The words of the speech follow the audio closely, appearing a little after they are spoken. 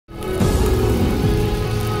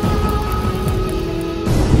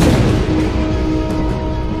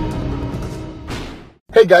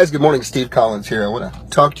Hey guys, good morning. Steve Collins here. I want to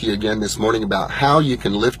talk to you again this morning about how you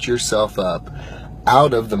can lift yourself up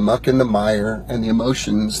out of the muck and the mire and the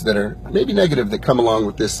emotions that are maybe negative that come along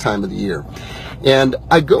with this time of the year. And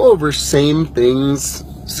I go over same things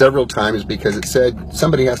several times because it said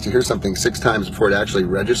somebody has to hear something 6 times before it actually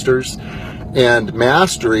registers. And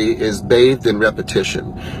mastery is bathed in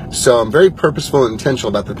repetition. So I'm very purposeful and intentional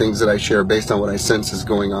about the things that I share based on what I sense is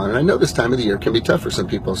going on. And I know this time of the year can be tough for some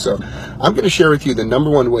people. So I'm going to share with you the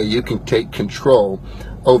 #1 way you can take control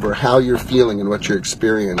over how you're feeling and what you're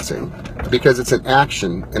experiencing. Because it's an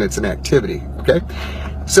action and it's an activity, okay?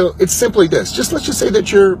 So it's simply this. Let's just say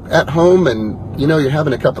that you're at home and, you're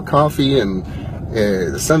having a cup of coffee and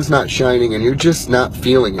the sun's not shining and you're just not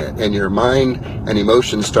feeling it, and your mind and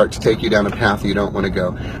emotions start to take you down a path you don't want to go.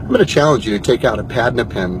 I'm going to challenge you to take out a pad and a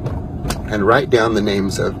pen and write down the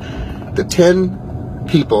names of the 10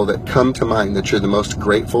 people that come to mind that you're the most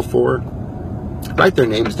grateful for. Write their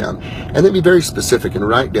names down, and then be very specific and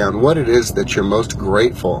write down what it is that you're most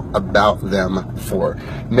grateful about them for.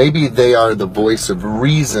 Maybe they are the voice of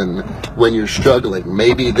reason when you're struggling.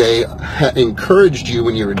 Maybe they encouraged you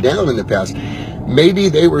when you were down in the past. Maybe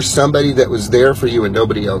they were somebody that was there for you and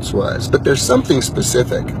nobody else was. But there's something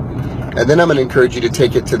specific. And then I'm going to encourage you to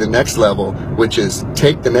take it to the next level, which is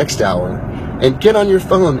take the next hour and get on your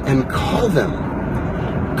phone and call them.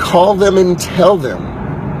 Call them and tell them.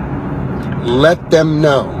 Let them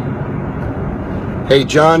know. Hey,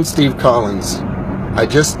 John, Steve Collins, I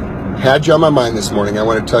just had you on my mind this morning. I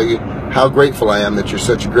want to tell you how grateful I am that you're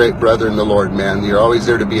such a great brother in the Lord, man. You're always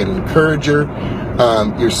there to be an encourager.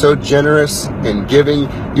 You're so generous and giving.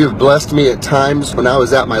 You've blessed me at times when I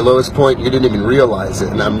was at my lowest point. You didn't even realize it.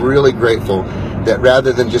 And I'm really grateful that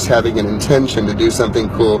rather than just having an intention to do something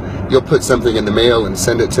cool, you'll put something in the mail and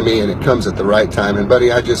send it to me, and it comes at the right time. And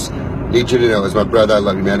buddy, I just need you to know, as my brother, I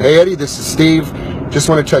love you, man. Hey, Eddie, this is Steve. Just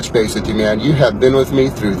want to touch base with you, man. You have been with me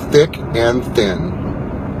through thick and thin.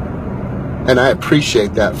 And I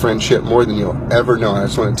appreciate that friendship more than you'll ever know. I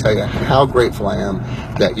just want to tell you how grateful I am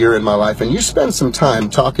that you're in my life. And you spend some time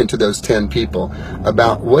talking to those 10 people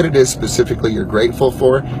about what it is specifically you're grateful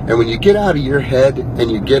for. And when you get out of your head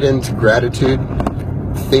and you get into gratitude,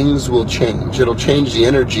 things will change. It'll change the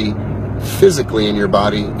energy physically in your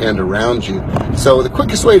body and around you. So the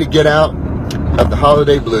quickest way to get out of the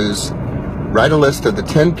holiday blues, write a list of the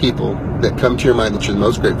 10 people that come to your mind that you're the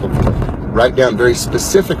most grateful for. Write down very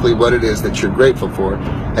specifically what it is that you're grateful for,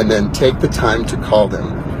 and then take the time to call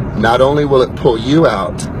them. Not only will it pull you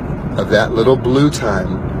out of that little blue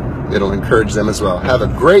time, it'll encourage them as well. Have a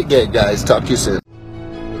great day, guys. Talk to you soon.